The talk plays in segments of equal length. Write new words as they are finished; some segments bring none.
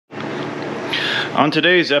On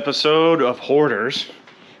today's episode of Hoarders,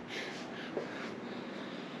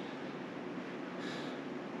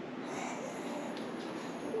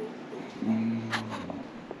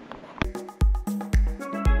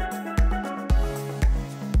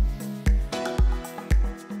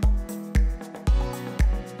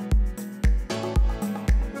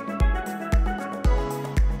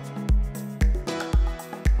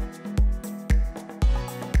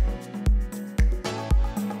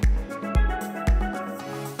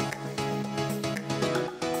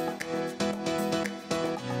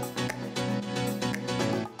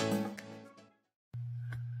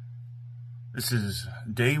 this is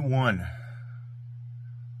day one.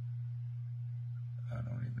 I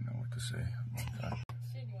don't even know what to say.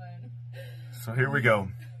 So here we go.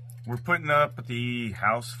 We're putting up the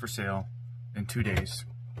house for sale in 2 days.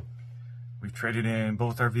 We've traded in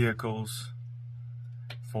both our vehicles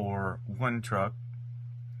for one truck.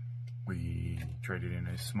 We traded in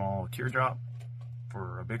a small teardrop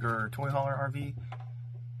for a bigger toy hauler RV.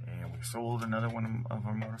 And we sold another one of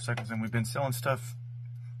our motorcycles, and we've been selling stuff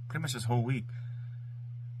pretty much this whole week.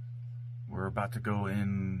 We're about to go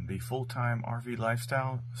in the full-time RV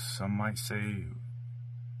lifestyle. Some might say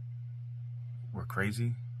we're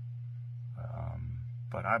crazy,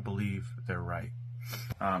 but I believe they're right.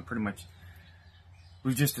 Pretty much,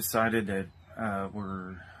 we've just decided that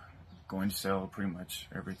we're going to sell pretty much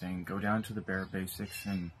everything, go down to the bare basics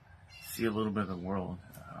and see a little bit of the world.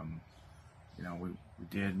 You know, we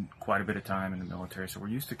did quite a bit of time in the military, so we're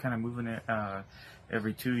used to kind of moving it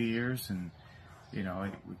every 2 years, and you know,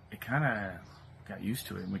 it kind of got used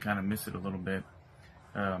to it, and we kind of miss it a little bit.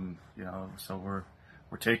 You know, so we're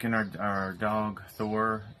taking our dog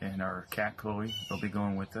Thor and our cat Chloe. They'll be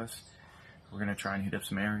going with us. We're gonna try and hit up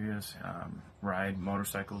some areas, ride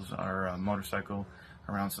motorcycles, our motorcycle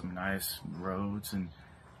around some nice roads, and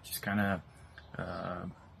just kind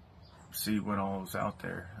of see what all is out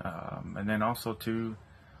there. And then also too,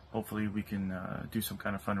 hopefully we can do some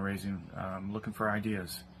kind of fundraising, looking for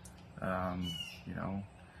ideas. You know,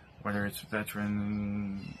 whether it's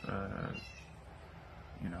veteran,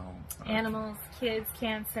 you know, animals, kids,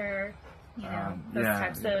 cancer, you know, those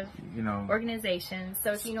types of organizations.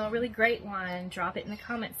 So if you know a really great one, drop it in the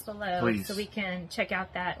comments below. Please. So we can check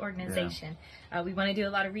out that organization. Yeah. We want to do a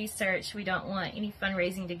lot of research. We don't want any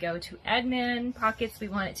fundraising to go to admin pockets. We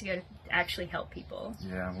want it to go to actually help people.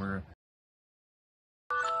 Yeah, we're...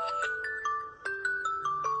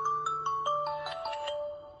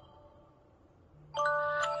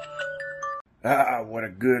 what a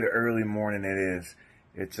good early morning it is.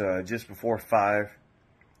 It's just before 5.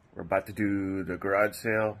 We're about to do the garage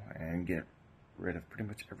sale and get rid of pretty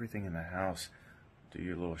much everything in the house. Do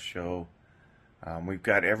your little show. We've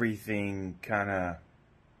got everything kind of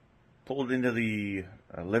pulled into the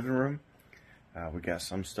living room. We got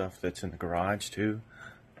some stuff that's in the garage too.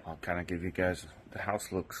 I'll kind of give you guys, the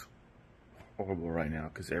house looks horrible right now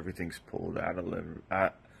because everything's pulled out of the living room.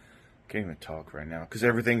 I can't even talk right now because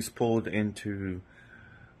everything's pulled into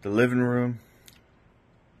the living room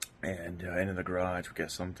and into the garage. We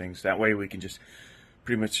got some things. That way we can just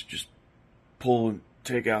pretty much just pull and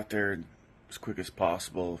take out there as quick as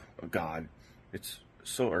possible. Oh God, it's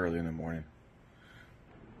so early in the morning.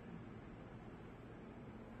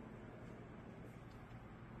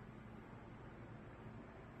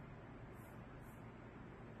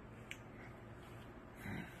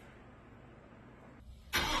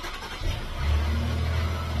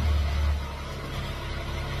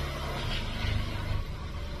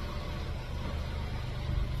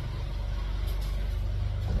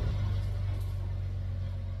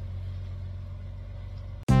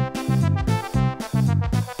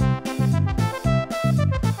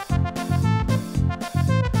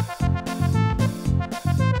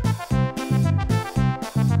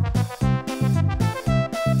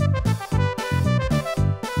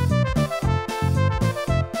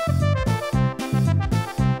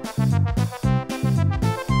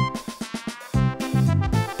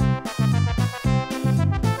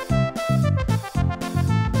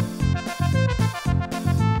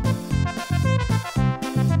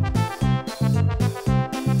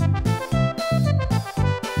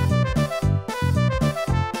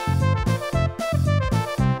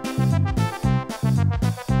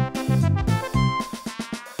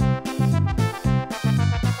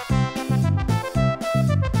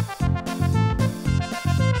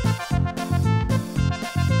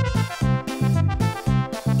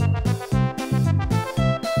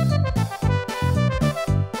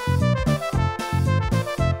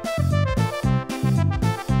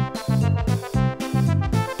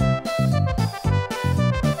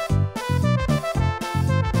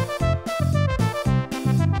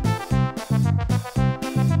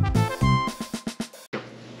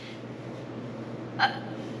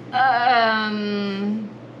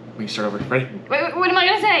 start over. Ready? Wait, what am I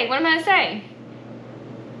gonna say? What am I gonna say?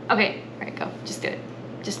 Okay, all right, go. Just do it.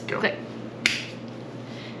 Just go. Click.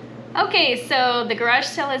 Okay, so the garage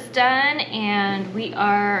sale is done, and we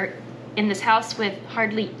are in this house with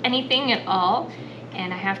hardly anything at all.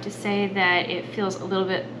 And I have to say that it feels a little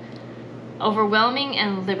bit overwhelming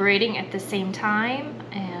and liberating at the same time.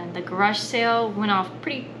 And the garage sale went off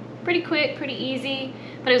pretty quick, pretty easy,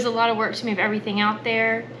 but it was a lot of work to move everything out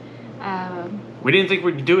there. We didn't think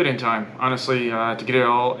we'd do it in time, honestly, to get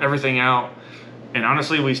everything out. And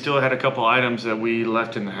honestly, we still had a couple items that we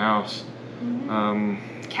left in the house.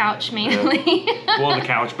 Couch mainly. Well, the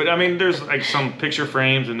couch, but I mean, there's like some picture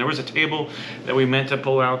frames, and there was a table that we meant to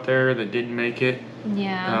pull out there that didn't make it.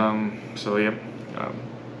 Yeah. So yep.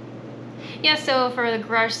 Yeah. So for the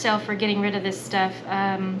garage sale, for getting rid of this stuff,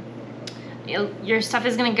 your stuff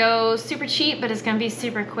is going to go super cheap, but it's going to be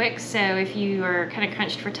super quick. So if you are kind of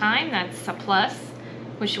crunched for time, that's a plus,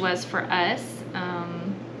 which was for us.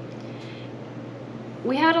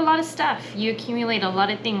 We had a lot of stuff. You accumulate a lot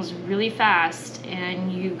of things really fast,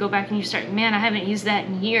 and you go back and you start, man, I haven't used that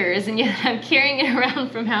in years, and yet I'm carrying it around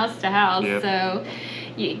from house to house. Yep. So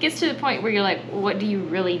it gets to the point where you're like, what do you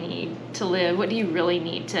really need to live? What do you really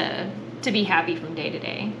need to be happy from day to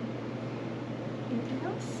day? Anything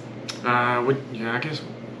else? Yeah, I guess,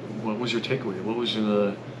 what was your takeaway? What was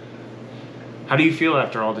how do you feel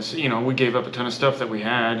after all this? You know, we gave up a ton of stuff that we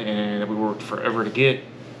had and that we worked forever to get.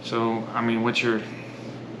 So, I mean,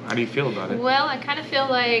 how do you feel about it? Well, I kind of feel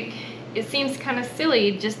like it seems kind of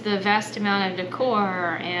silly, just the vast amount of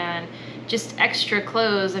decor and just extra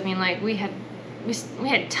clothes. I mean, like we had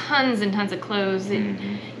tons and tons of clothes.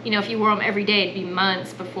 And, you know, if you wore them every day, it'd be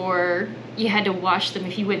months before you had to wash them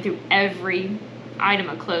if you went through every item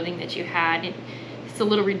of clothing that you had. It's a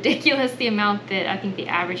little ridiculous, the amount that I think the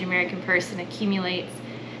average American person accumulates.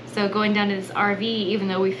 So going down to this RV, even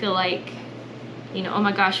though we feel like, you know, oh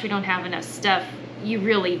my gosh, we don't have enough stuff, you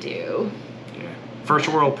really do. Yeah. First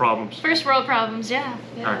world problems. First world problems, yeah.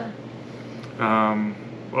 All right.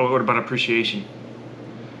 Well, what about appreciation?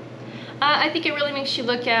 I think it really makes you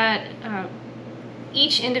look at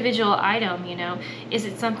each individual item, you know. Is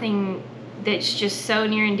it something that's just so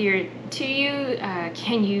near and dear to you?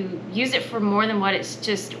 Can you use it for more than what it's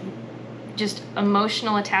just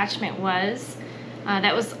emotional attachment was?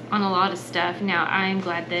 That was on a lot of stuff. Now, I'm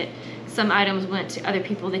glad that some items went to other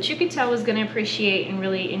people that you could tell was going to appreciate and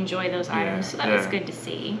really enjoy those items. So that was good to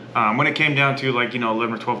see. When it came down to, like, you know,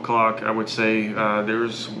 11 or 12 o'clock, I would say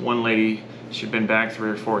there's one lady, she'd been back 3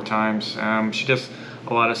 or 4 times. She does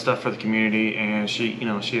a lot of stuff for the community, and she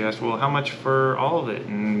asked, well, how much for all of it?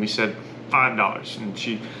 And we said $5. And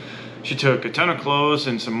she took a ton of clothes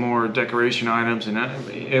and some more decoration items, and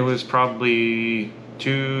it was probably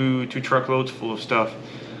two truckloads full of stuff.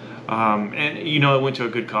 And, you know, it went to a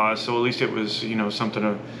good cause, so at least it was, you know, something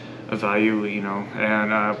of value, you know,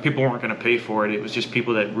 and people weren't going to pay for it. It was just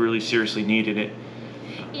people that really seriously needed it.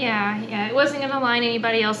 Yeah, it wasn't going to line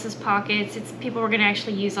anybody else's pockets. It's people were going to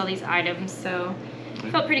actually use all these items, so I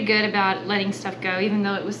felt pretty good about letting stuff go, even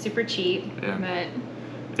though it was super cheap. Yeah.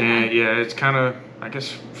 And yeah, it's kind of, I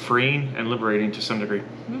guess, freeing and liberating to some degree.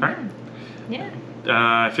 All right.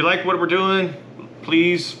 Yeah. If you like what we're doing,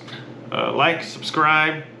 please like,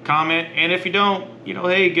 subscribe, comment, and if you don't, you know,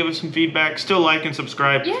 hey, give us some feedback. Still like and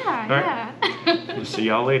subscribe. Yeah, All right? We'll see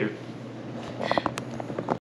y'all later.